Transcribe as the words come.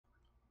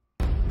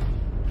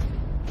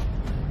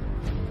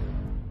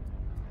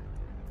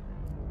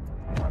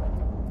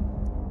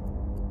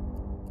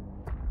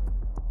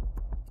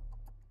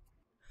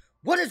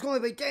is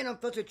going to be Dan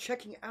Unfiltered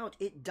checking out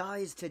It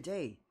Dies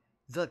Today.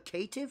 The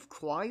Caitiff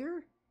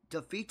Choir?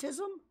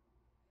 Defeatism?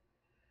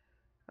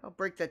 I'll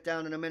break that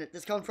down in a minute.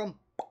 This comes from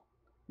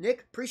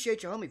Nick.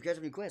 Appreciate you, homie. If you guys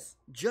have any questions,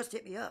 just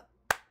hit me up.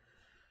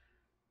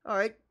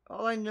 Alright,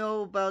 all I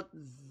know about...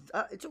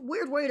 it's a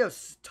weird way to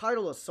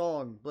title a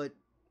song, but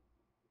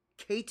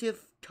Caitiff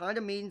kind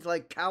of means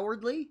like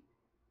cowardly.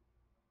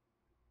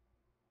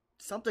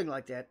 Something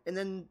like that. And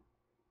then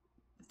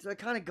that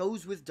kind of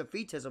goes with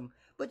defeatism.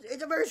 But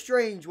it's a very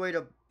strange way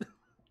to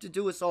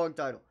do a song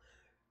title.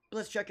 But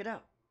let's check it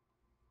out.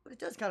 But it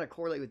does kind of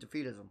correlate with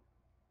defeatism.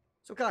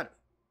 So kind of.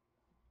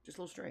 Just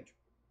a little strange.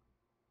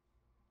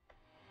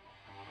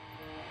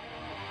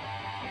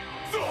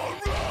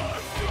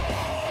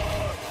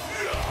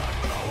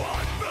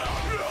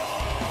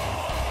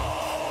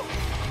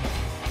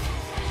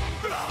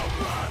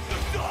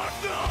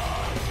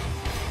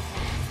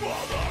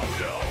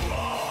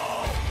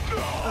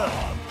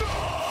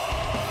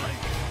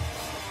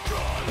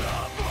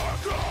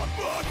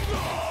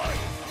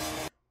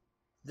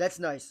 That's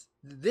nice.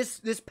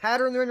 This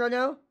pattern they're in right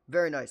now,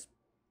 very nice.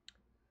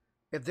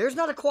 If there's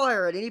not a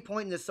choir at any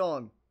point in this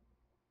song,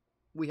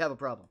 we have a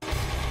problem.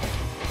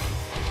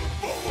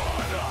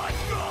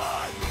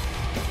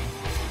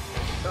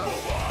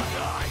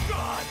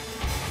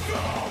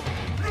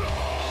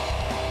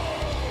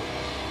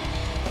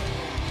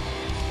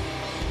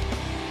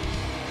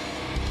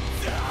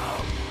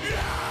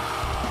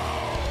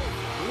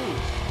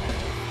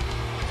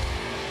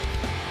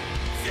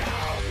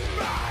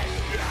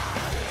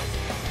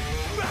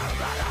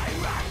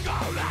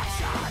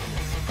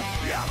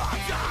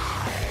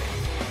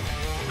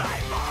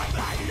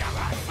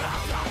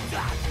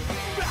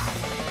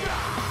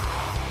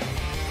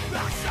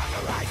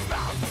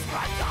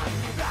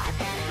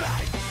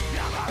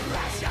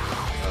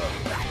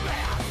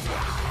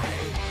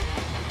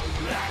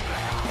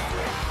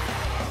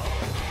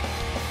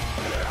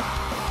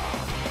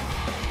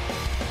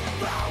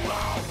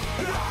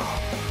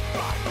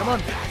 Come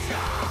on.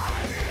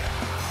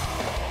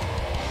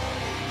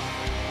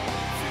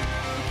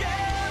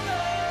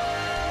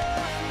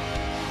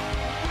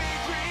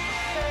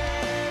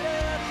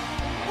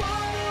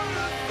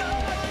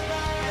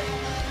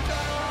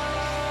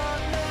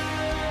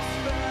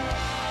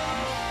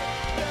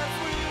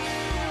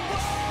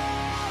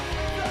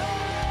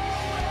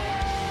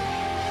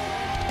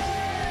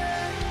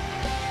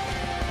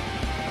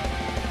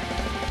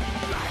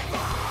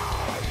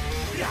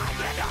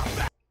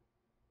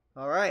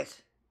 All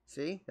right.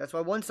 See, that's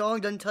why one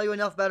song doesn't tell you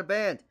enough about a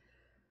band.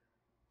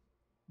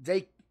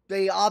 They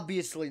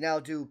obviously now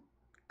do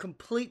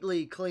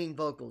completely clean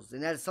vocals,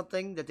 and that is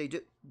something that they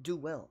do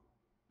well.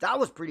 That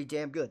was pretty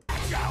damn good.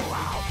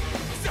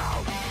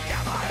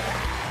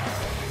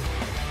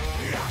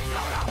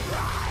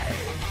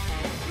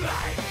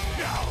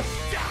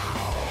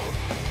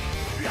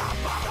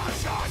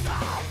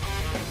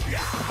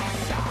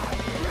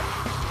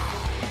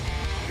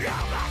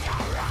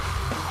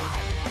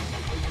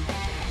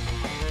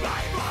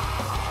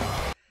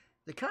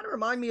 They kind of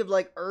remind me of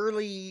like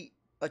early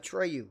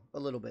Atreyu a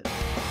little bit.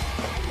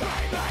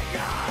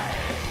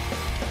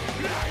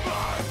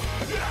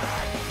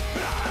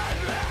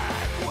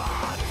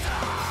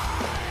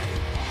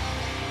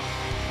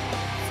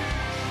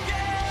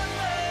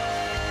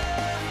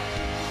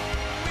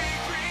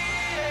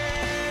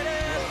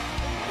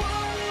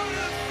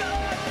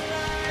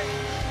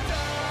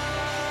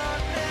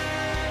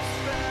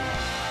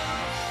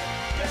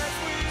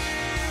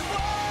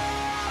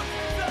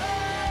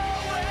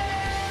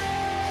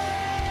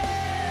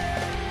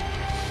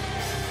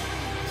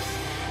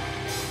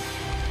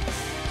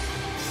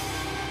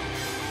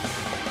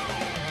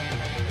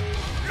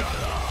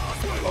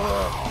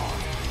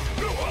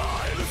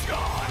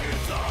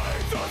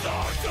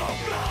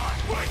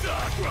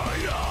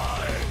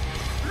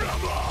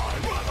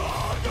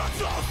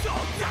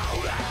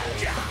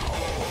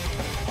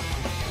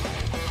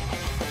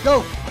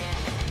 Go!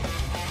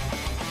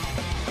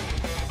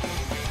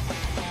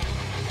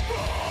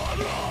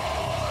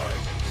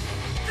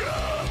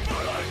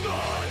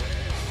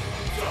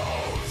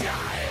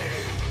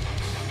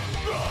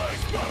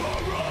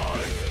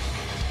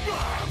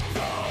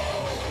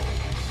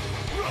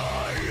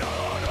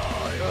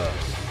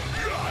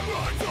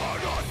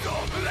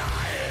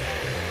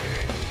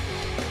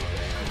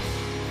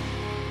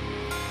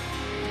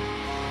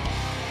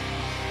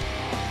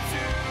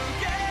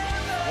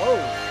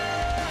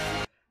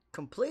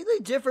 Completely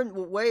different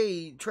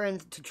way to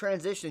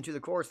transition to the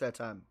chorus that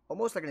time.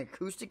 Almost like an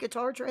acoustic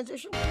guitar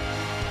transition.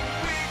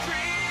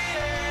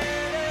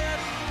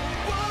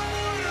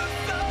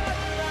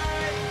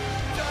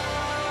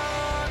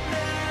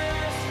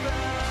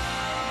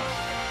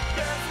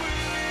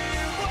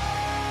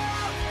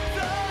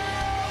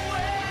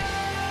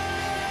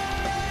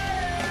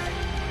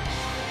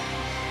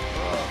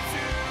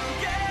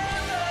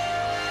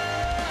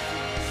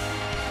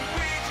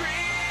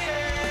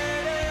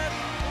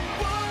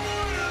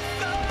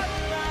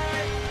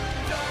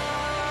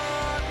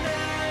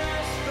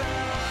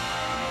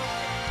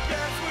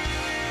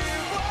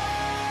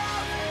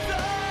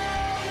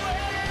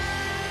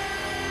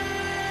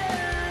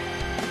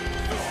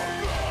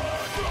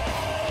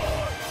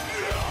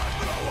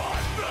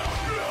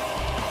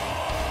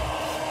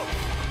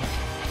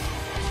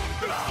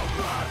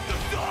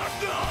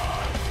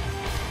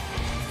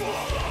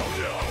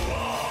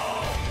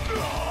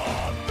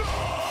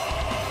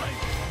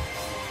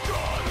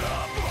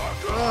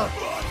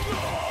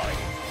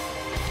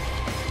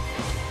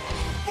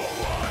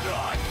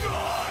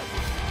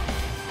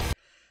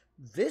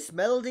 this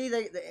melody,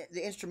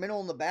 the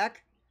instrumental in the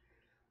back,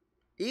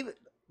 even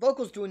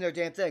vocals doing their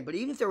damn thing. But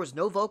even if there was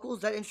no vocals,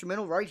 that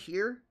instrumental right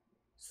here,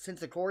 since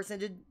the chorus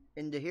ended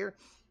into here,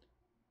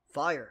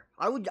 fire.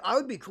 I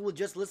would be cool with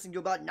just listening to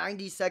about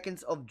 90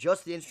 seconds of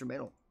just the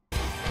instrumental.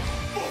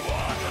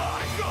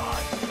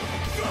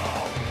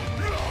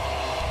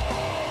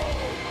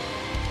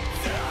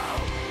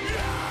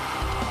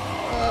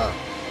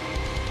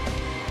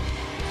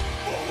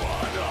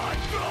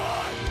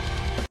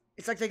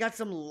 It's like they got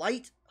some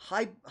light,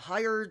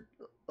 higher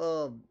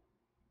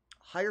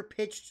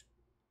pitched.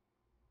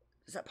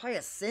 Is that probably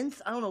a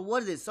synth? I don't know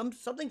what it is.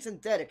 Something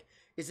synthetic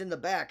is in the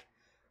back,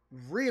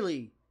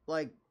 really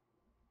like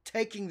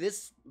taking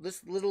this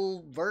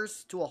little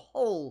verse to a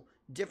whole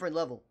different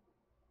level.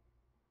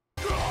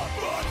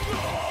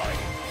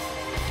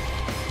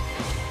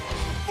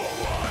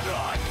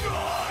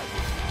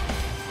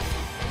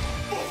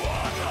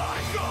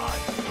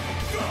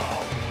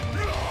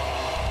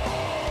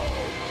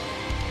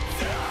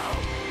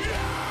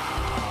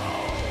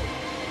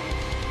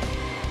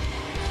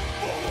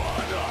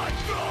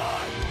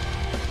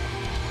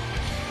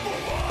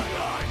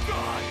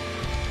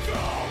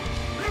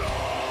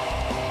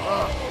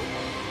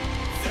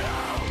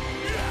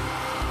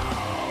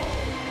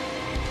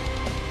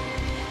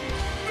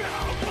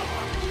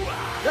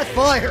 That's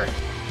fire!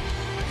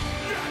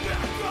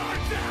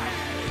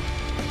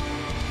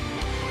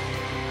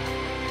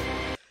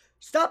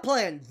 Stop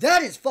playing.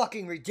 That is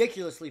fucking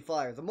ridiculously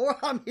fire. The more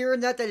I'm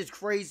hearing that is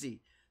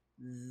crazy.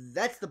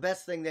 That's the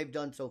best thing they've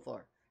done so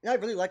far. And I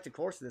really like the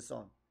chorus of this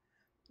song.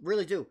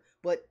 Really do.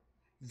 But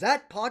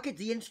that pocket,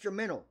 the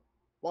instrumental,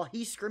 while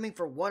he's screaming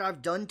for what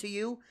I've done to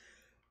you,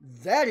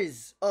 that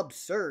is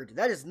absurd.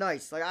 That is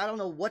nice. Like, I don't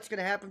know what's going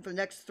to happen for the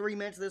next 3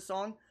 minutes of this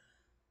song.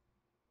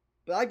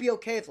 But I'd be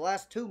okay if the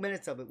last 2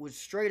 minutes of it was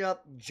straight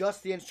up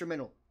just the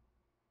instrumental.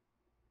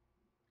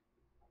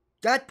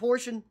 That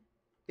portion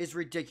is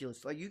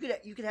ridiculous. Like, you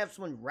could have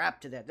someone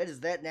rap to that. That is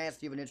that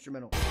nasty of an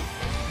instrumental.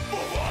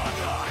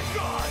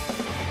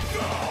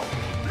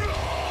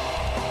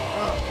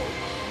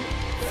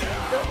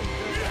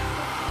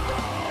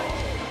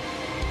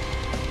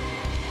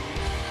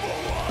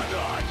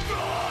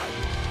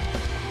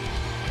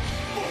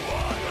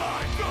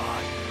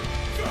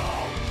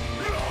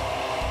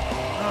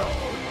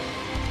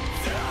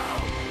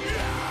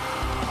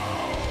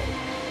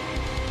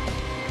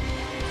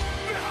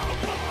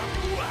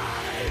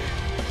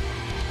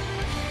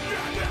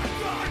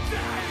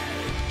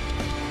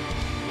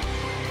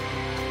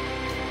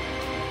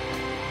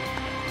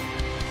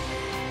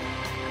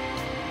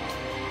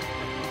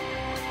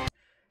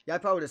 Yeah, I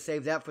probably would have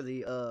saved that for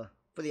the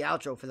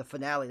outro, for the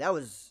finale. That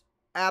was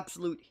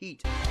absolute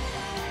heat.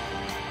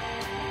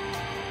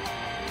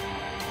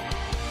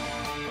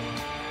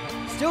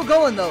 Still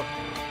going though.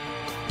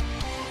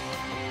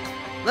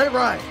 Let it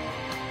ride.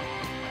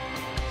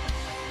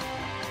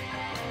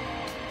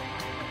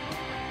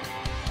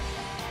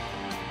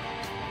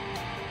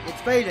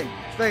 It's fading.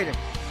 It's fading.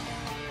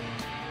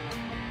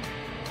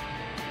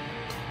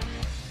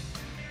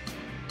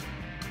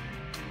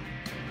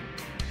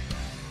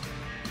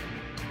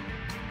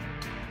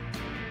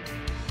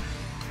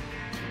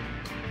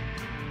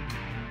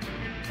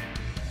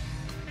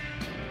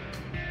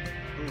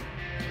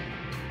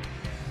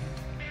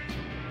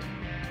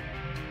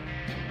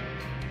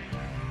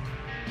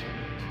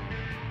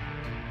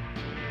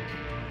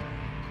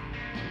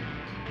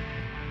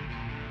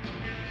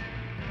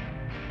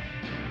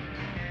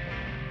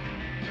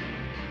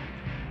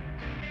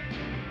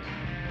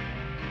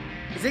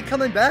 Is it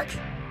coming back?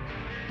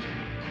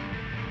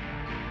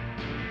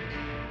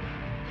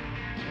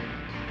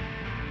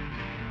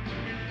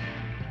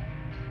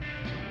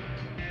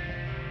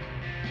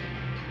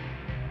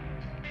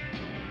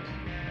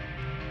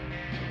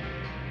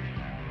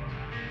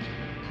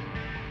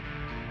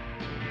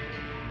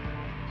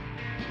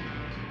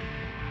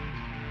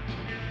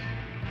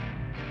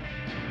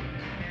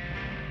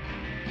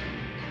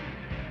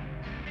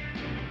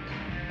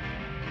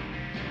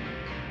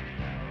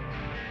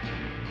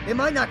 It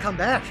might not come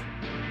back.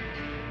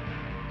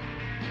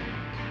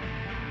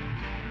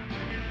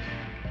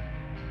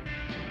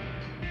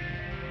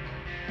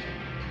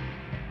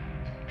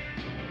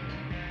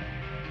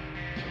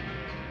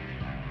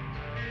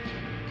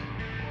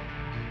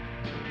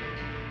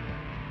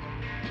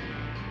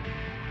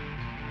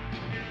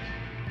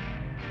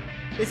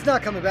 It's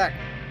not coming back.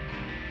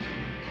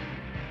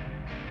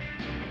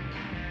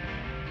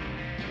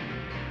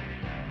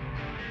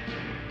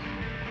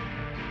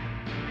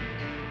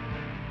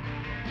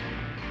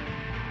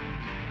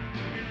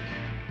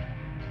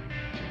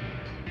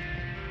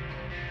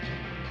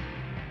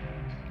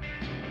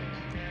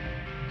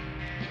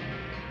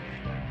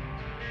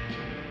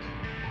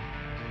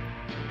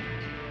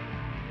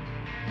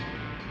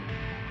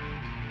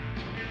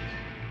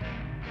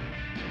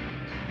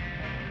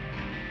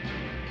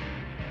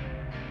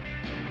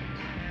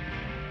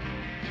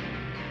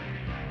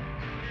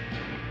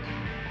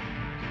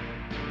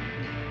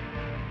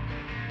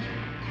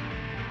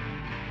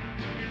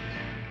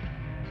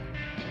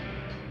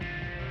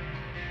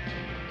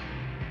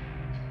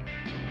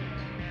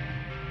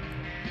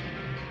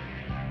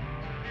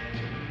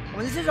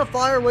 When this is a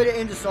fire way to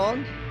end the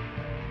song.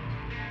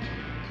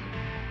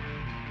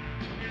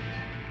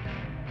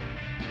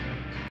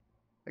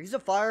 Like, it's a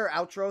fire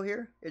outro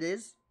here. It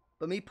is.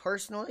 But me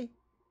personally,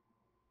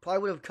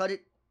 probably would have cut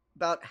it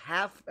about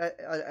half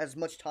as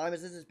much time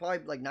as this is.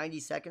 Probably like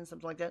 90 seconds,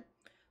 something like that.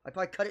 I'd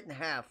probably cut it in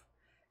half.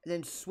 And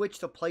then switch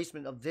the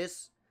placement of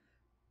this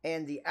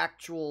and the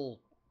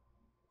actual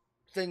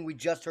thing we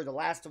just heard, the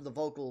last of the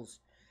vocals.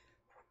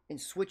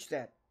 And switch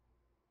that.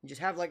 And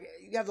just have like,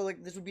 you have the,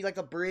 like, this would be like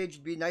a bridge.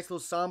 It'd be a nice little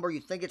somber. You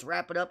think it's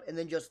wrapping up. And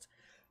then just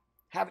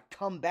have it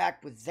come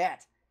back with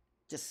that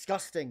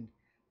disgusting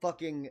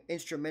fucking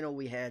instrumental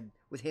we had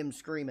with him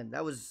screaming.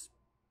 That was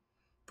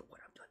for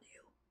what I've done to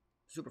you.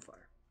 Super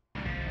fire.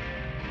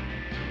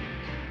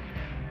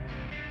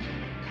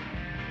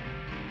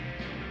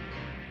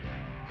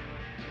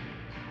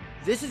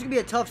 This is going to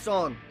be a tough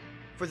song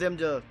for them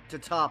to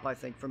top, I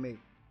think, for me.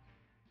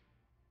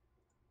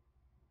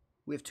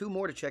 We have 2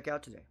 more to check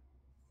out today.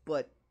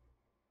 But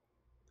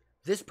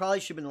this probably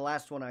should have been the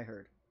last one I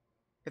heard,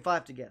 if I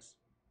have to guess.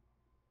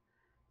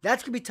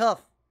 That's going to be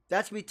tough.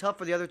 That's going to be tough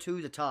for the other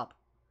 2 to top.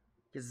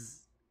 Because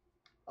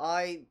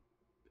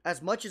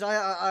as much as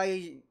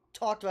I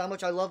talked about how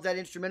much I love that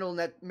instrumental in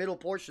that middle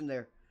portion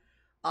there,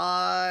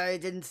 I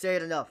didn't say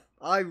it enough.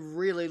 I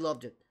really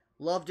loved it.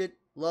 Loved it,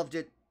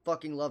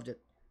 fucking loved it.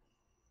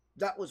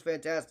 That was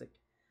fantastic.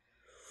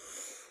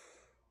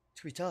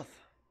 It's going to be tough.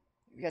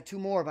 We got 2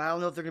 more, but I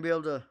don't know if they're going to be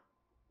able to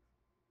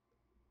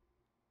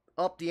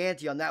up the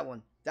ante on that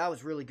one. That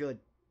was really good.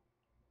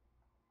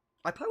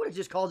 I probably would have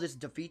just called this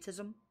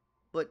Defeatism,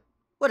 but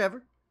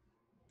whatever.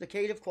 The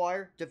Caitiff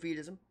choir,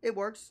 Defeatism. It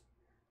works.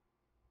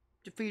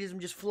 Defeatism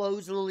just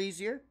flows a little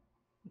easier.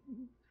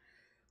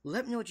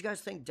 Let me know what you guys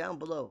think down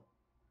below.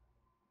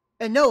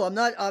 And no,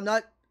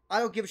 I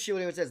don't give a shit what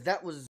anyone says.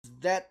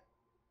 That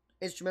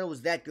instrumental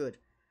was that good.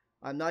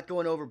 I'm not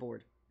going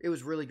overboard. It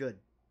was really good.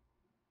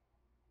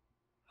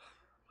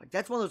 Like,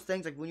 that's one of those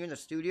things, like, when you're in the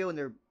studio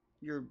and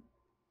you're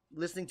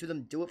listening to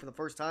them do it for the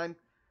first time,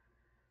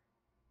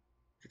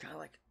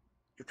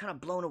 you're kind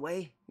of blown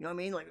away. You know what I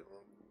mean? Like,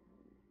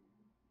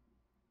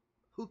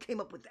 who came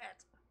up with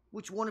that?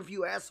 Which one of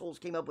you assholes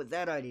came up with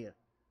that idea?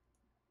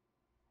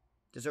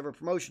 Deserve a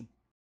promotion.